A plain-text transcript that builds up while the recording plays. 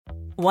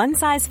One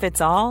size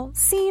fits all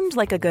seemed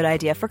like a good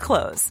idea for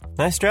clothes.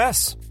 Nice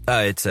dress.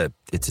 It's a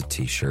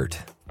t-shirt.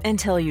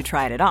 Until you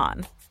tried it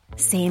on.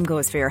 Same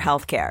goes for your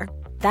healthcare.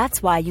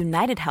 That's why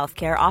United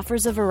Healthcare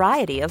offers a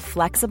variety of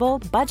flexible,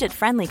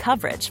 budget-friendly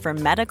coverage for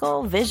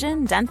medical,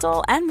 vision,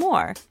 dental, and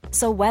more.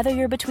 So whether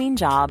you're between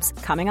jobs,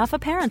 coming off a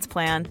parent's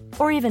plan,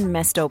 or even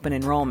missed open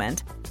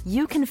enrollment,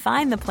 you can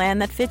find the plan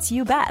that fits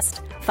you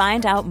best.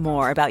 Find out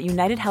more about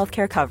United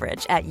Healthcare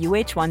coverage at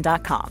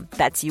uh1.com.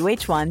 That's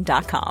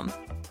uh1.com.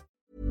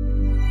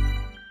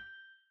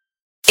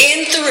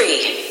 In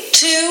 3,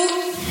 2,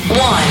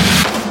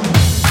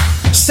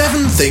 1.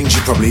 7 things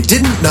you probably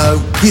didn't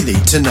know you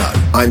need to know.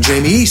 I'm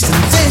Jamie East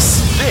and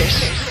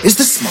this is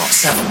the Smart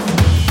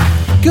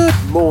 7. Good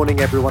morning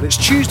everyone, it's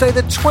Tuesday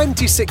the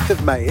 26th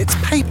of May, it's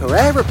Paper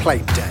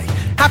Aeroplane Day.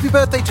 Happy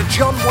birthday to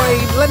John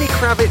Wayne, Lenny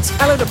Kravitz,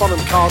 Helena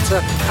Bonham Carter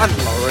and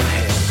Lauryn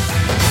Hill.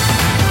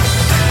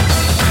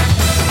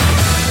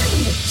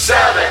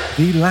 7.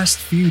 The last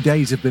few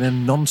days have been a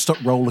non-stop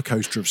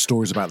rollercoaster of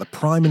stories about the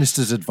Prime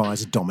Minister's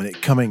advisor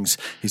Dominic Cummings,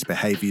 his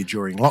behaviour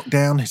during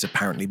lockdown, his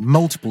apparently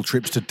multiple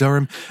trips to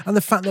Durham, and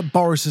the fact that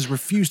Boris has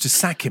refused to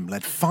sack him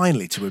led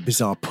finally to a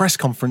bizarre press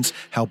conference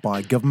held by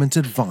a government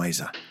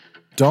advisor.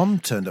 Dom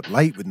turned up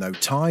late with no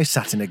tie,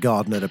 sat in a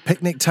garden at a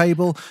picnic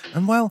table,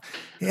 and well,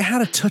 it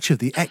had a touch of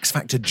the X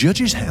Factor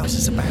judges'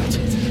 houses about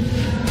it.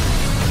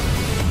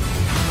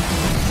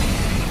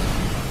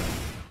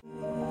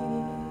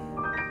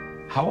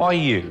 How are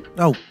you?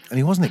 Oh, and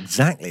he wasn't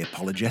exactly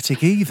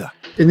apologetic either.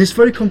 In this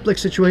very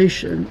complex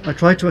situation, I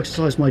tried to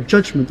exercise my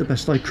judgment the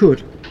best I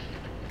could.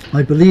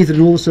 I believe that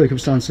in all the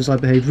circumstances I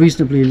behaved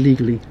reasonably and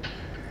legally,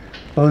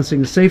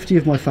 balancing the safety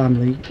of my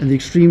family and the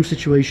extreme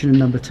situation in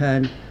number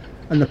 10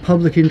 and the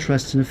public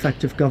interest in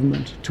effective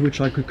government to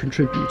which I could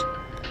contribute.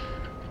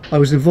 I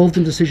was involved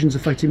in decisions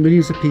affecting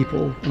millions of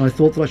people, and I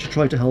thought that I should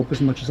try to help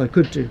as much as I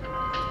could do.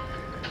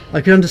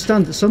 I can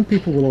understand that some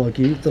people will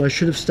argue that I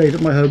should have stayed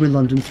at my home in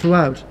London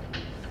throughout.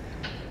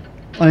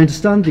 I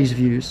understand these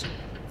views.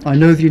 I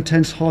know the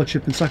intense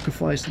hardship and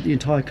sacrifice that the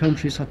entire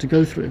country has had to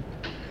go through.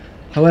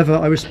 However,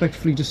 I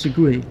respectfully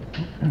disagree.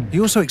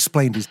 He also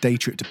explained his day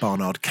trip to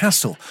Barnard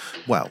Castle.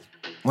 Well,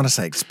 when I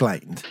say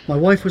explained... My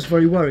wife was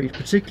very worried,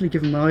 particularly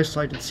given my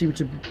eyesight had seemed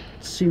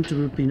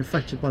to have been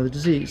affected by the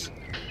disease.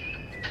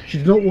 She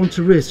did not want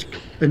to risk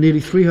a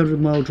nearly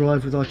 300-mile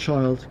drive with our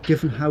child,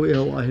 given how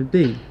ill I had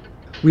been.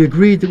 We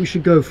agreed that we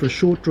should go for a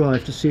short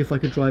drive to see if I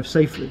could drive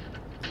safely.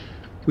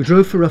 We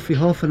drove for roughly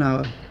half an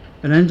hour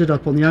and ended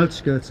up on the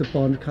outskirts of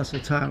Barnard Castle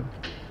town.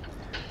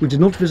 We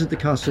did not visit the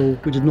castle,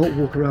 we did not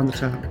walk around the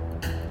town.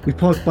 We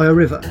parked by a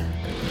river.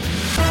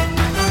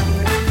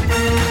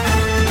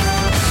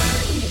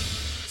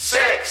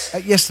 6.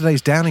 At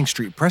yesterday's Downing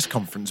Street press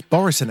conference,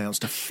 Boris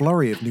announced a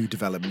flurry of new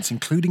developments,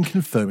 including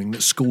confirming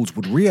that schools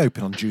would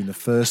reopen on June the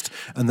 1st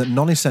and that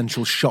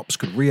non-essential shops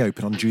could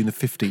reopen on June the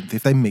 15th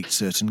if they meet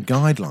certain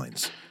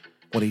guidelines.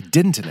 What he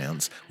didn't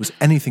announce was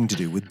anything to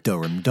do with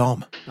Durham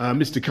Dom.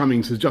 Mr.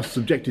 Cummings has just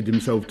subjected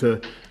himself to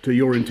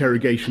your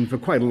interrogation for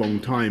quite a long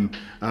time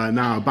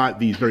now about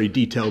these very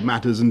detailed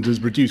matters and has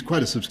produced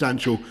quite a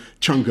substantial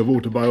chunk of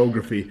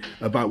autobiography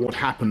about what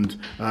happened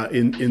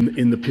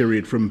in the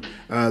period from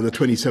the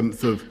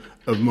 27th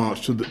of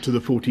March to the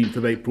 14th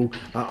of April.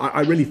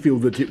 I really feel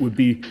that it would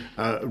be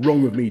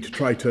wrong of me to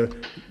try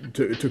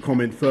to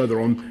comment further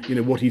on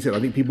what he said.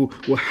 I think people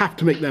will have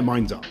to make their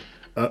minds up.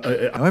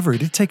 However, he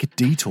did take a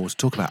detour to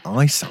talk about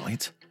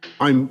eyesight.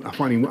 I'm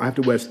finding I have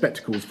to wear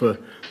spectacles for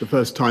the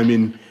first time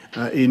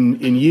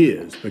in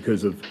years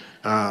because of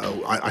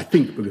I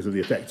think because of the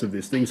effects of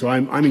this thing. So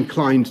I'm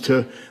inclined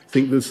to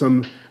think there's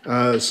some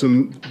I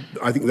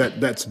think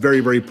that's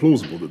very, very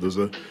plausible that there's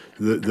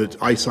that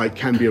eyesight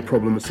can be a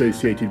problem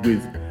associated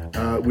with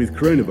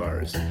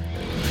coronavirus.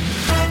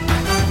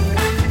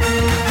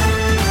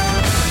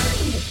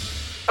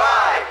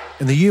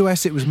 In the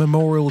US, it was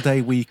Memorial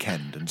Day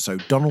weekend, and so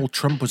Donald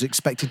Trump was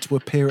expected to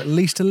appear at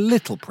least a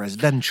little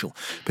presidential,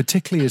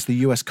 particularly as the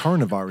US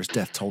coronavirus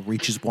death toll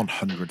reaches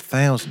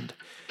 100,000.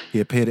 He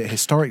appeared at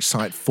historic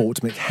site Fort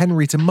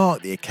McHenry to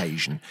mark the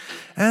occasion,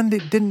 and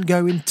it didn't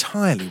go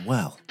entirely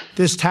well.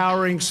 This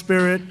towering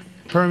spirit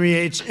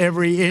permeates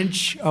every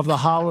inch of the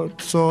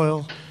hallowed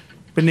soil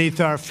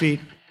beneath our feet.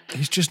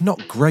 He's just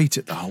not great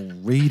at the whole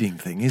reading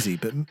thing, is he?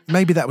 But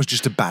maybe that was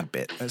just a bad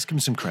bit. Let's give him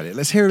some credit.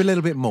 Let's hear a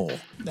little bit more.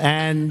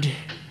 And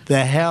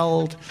the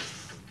hell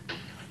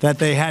that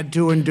they had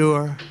to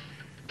endure.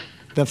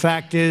 The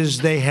fact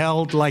is they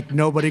held like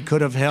nobody could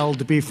have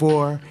held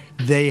before.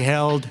 They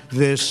held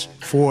this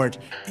fort.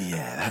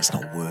 Yeah, that's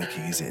not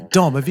working, is it?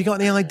 Dom, have you got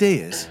any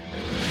ideas?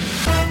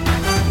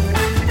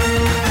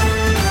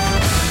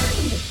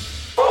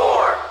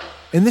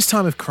 In this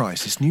time of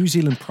crisis, New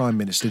Zealand Prime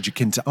Minister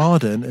Jacinta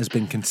Ardern has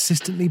been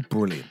consistently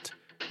brilliant.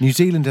 New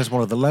Zealand has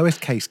one of the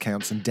lowest case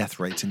counts and death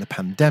rates in the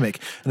pandemic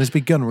and has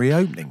begun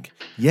reopening.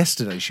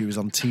 Yesterday she was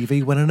on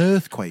TV when an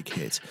earthquake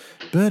hit,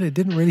 but it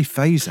didn't really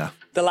faze her.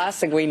 The last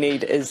thing we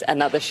need is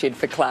another shed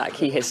for Clark.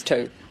 He has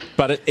two.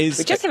 But it is...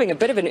 We're just having a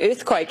bit of an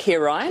earthquake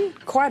here, Ryan.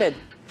 Quite a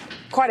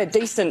quite a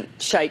decent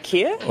shake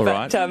here. All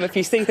right. But if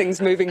you see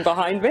things moving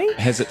behind me...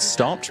 Has it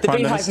stopped, The Prime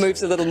beehive Minister?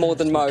 moves a little more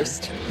than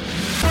most.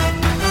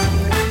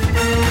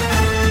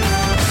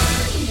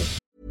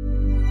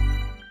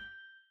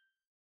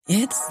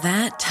 It's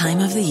that time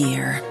of the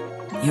year.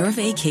 Your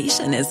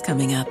vacation is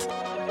coming up.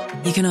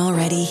 You can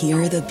already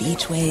hear the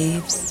beach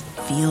waves,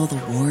 feel the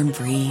warm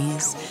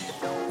breeze,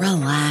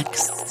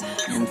 relax,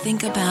 and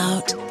think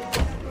about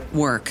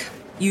work.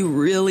 You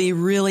really,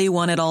 really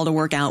want it all to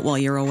work out while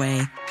you're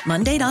away.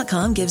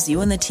 Monday.com gives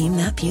you and the team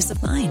that peace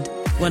of mind.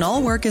 When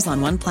all work is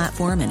on one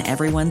platform and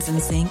everyone's in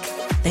sync,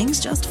 things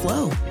just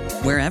flow.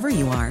 Wherever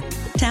you are,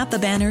 tap the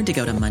banner to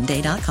go to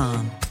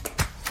Monday.com.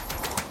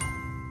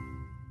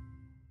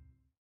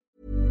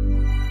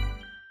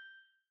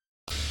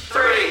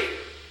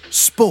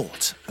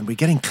 Sport, and we're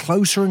getting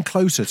closer and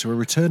closer to a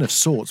return of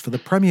sorts for the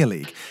Premier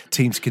League.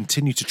 Teams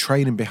continue to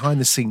train, and behind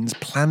the scenes,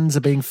 plans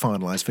are being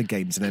finalised for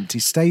games in empty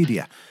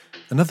stadia.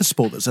 Another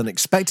sport that's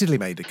unexpectedly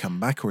made a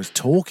comeback, or is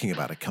talking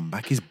about a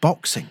comeback, is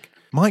boxing.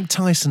 Mike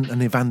Tyson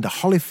and Evander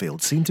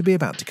Holyfield seem to be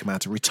about to come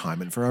out of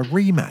retirement for a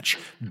rematch.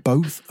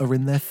 Both are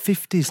in their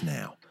 50s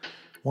now.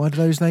 Why do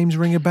those names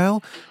ring a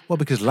bell? Well,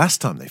 because last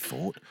time they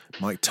fought,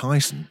 Mike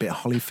Tyson bit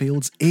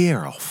Holyfield's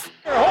ear off.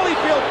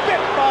 Holyfield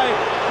bit by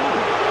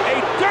a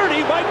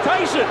dirty Mike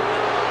Tyson.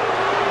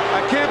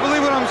 I can't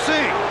believe what I'm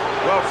seeing.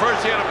 Well,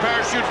 first he had a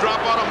parachute drop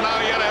on him, now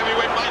he had a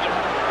heavyweight bite him.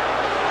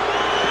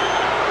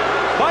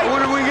 I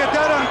wonder if we can get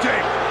that on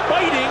tape.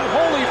 Biting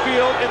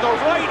Holyfield in the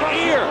right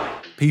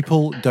ear.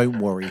 People, don't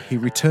worry, he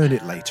returned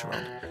it later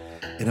on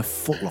in a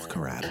Foot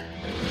Locker ad.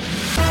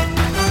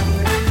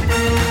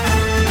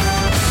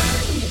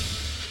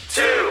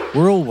 2.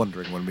 We're all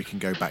wondering when we can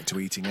go back to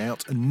eating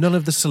out, and none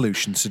of the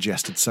solutions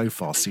suggested so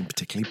far seem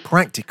particularly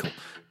practical.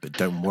 But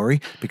don't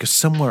worry, because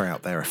somewhere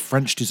out there a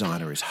French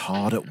designer is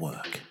hard at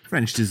work.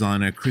 French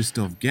designer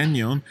Christophe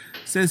Guignon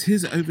says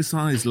his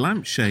oversized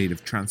lampshade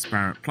of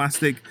transparent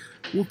plastic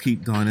will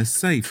keep diners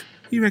safe.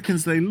 He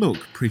reckons they look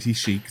pretty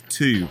chic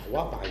too.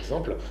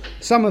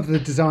 Some of the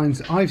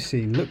designs I've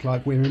seen look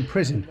like we're in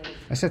prison.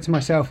 I said to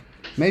myself,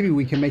 maybe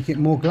we can make it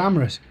more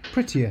glamorous,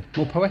 prettier,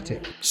 more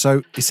poetic.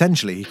 So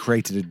essentially he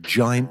created a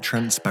giant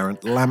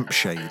transparent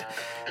lampshade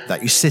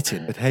that you sit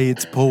in, but hey,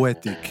 it's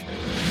poetic.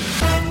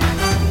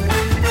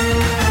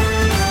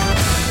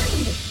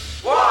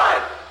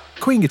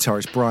 Queen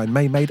guitarist Brian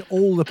May made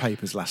all the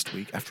papers last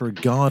week after a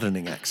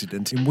gardening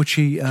accident in which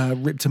he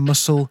ripped a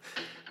muscle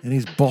in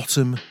his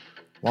bottom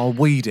while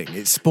weeding.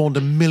 It spawned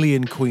a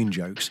million Queen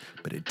jokes,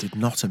 but it did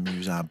not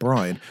amuse our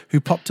Brian, who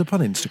popped up on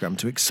Instagram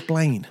to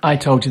explain. I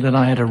told you that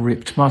I had a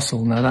ripped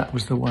muscle. Now, that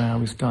was the way I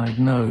was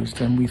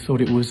diagnosed, and we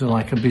thought it was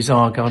like a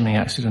bizarre gardening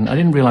accident. I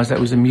didn't realise that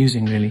was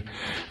amusing, really.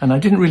 And I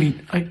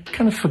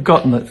kind of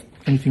forgotten that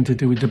anything to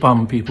do with the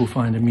bum people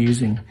find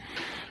amusing.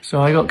 So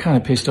I got kind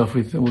of pissed off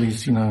with all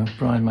these,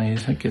 Brian May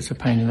gets a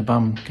pain in the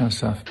bum kind of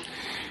stuff.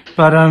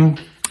 But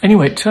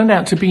anyway, it turned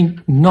out to be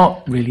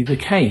not really the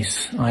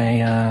case. I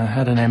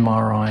had an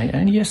MRI,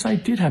 and yes, I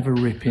did have a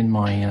rip in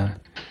my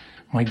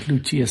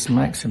gluteus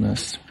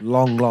maximus.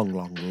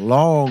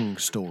 Long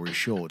story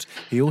short,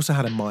 he also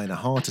had a minor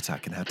heart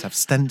attack and had to have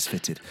stents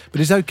fitted. But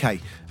he's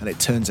okay, and it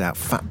turns out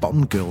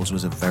Fat-Bottomed Girls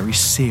was a very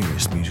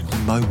serious musical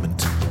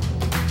moment.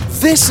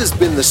 This has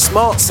been the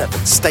Smart 7.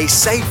 Stay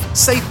safe,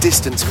 stay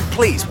distant, and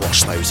please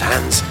wash those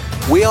hands.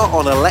 We are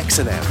on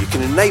Alexa now. You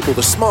can enable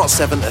the Smart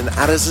 7 and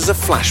add us as a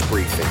flash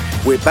briefing.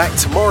 We're back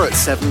tomorrow at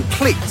 7.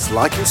 Please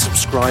like and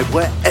subscribe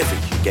wherever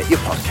you get your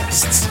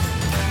podcasts.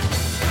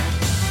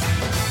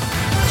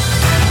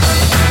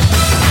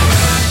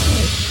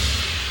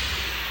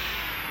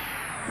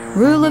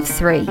 Rule of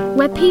 3,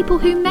 where people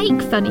who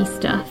make funny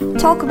stuff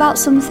talk about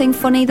something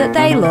funny that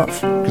they love.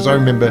 Because I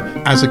remember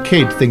as a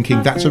kid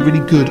thinking that's a really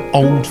good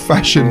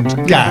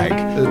old-fashioned gag,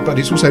 but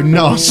it's also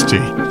nasty.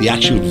 The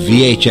actual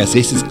VHS,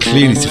 this is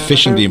clearly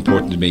sufficiently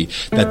important to me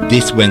that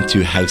this went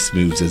to house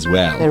moves as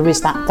well. There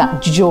is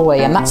that joy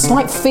and that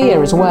slight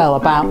fear as well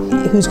about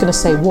who's going to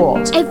say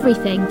what.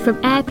 Everything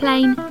from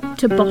Airplane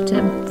to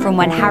Bottom. From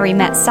When Harry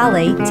Met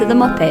Sally to The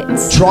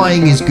Muppets.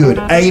 Trying is good,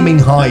 aiming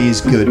high is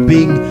good,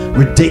 being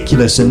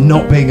ridiculous and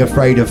not being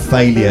afraid of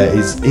failure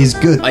is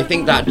good. I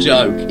think that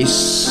joke is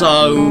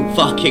so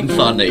fucking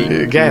funny.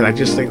 Again, I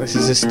just think this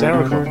is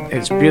hysterical.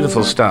 It's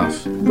beautiful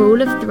stuff.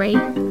 Rule of 3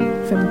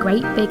 from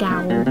Great Big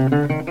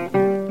Owl.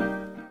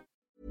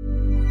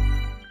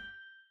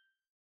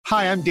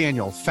 Hi, I'm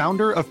Daniel,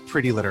 founder of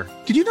Pretty Litter.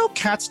 Did you know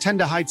cats tend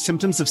to hide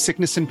symptoms of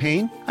sickness and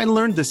pain? I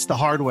learned this the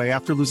hard way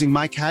after losing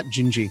my cat,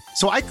 Gingy.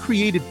 So I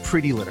created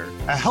Pretty Litter,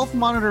 a health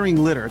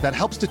monitoring litter that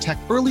helps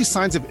detect early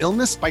signs of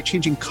illness by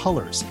changing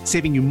colors,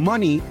 saving you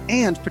money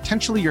and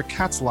potentially your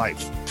cat's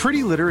life.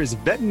 Pretty Litter is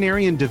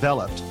veterinarian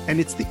developed, and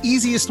it's the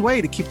easiest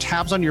way to keep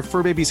tabs on your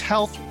fur baby's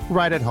health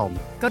right at home.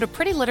 Go to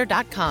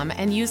prettylitter.com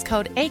and use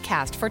code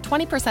ACAST for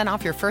 20%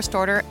 off your first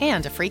order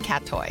and a free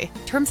cat toy.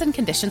 Terms and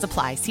conditions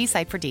apply. See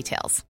site for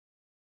details.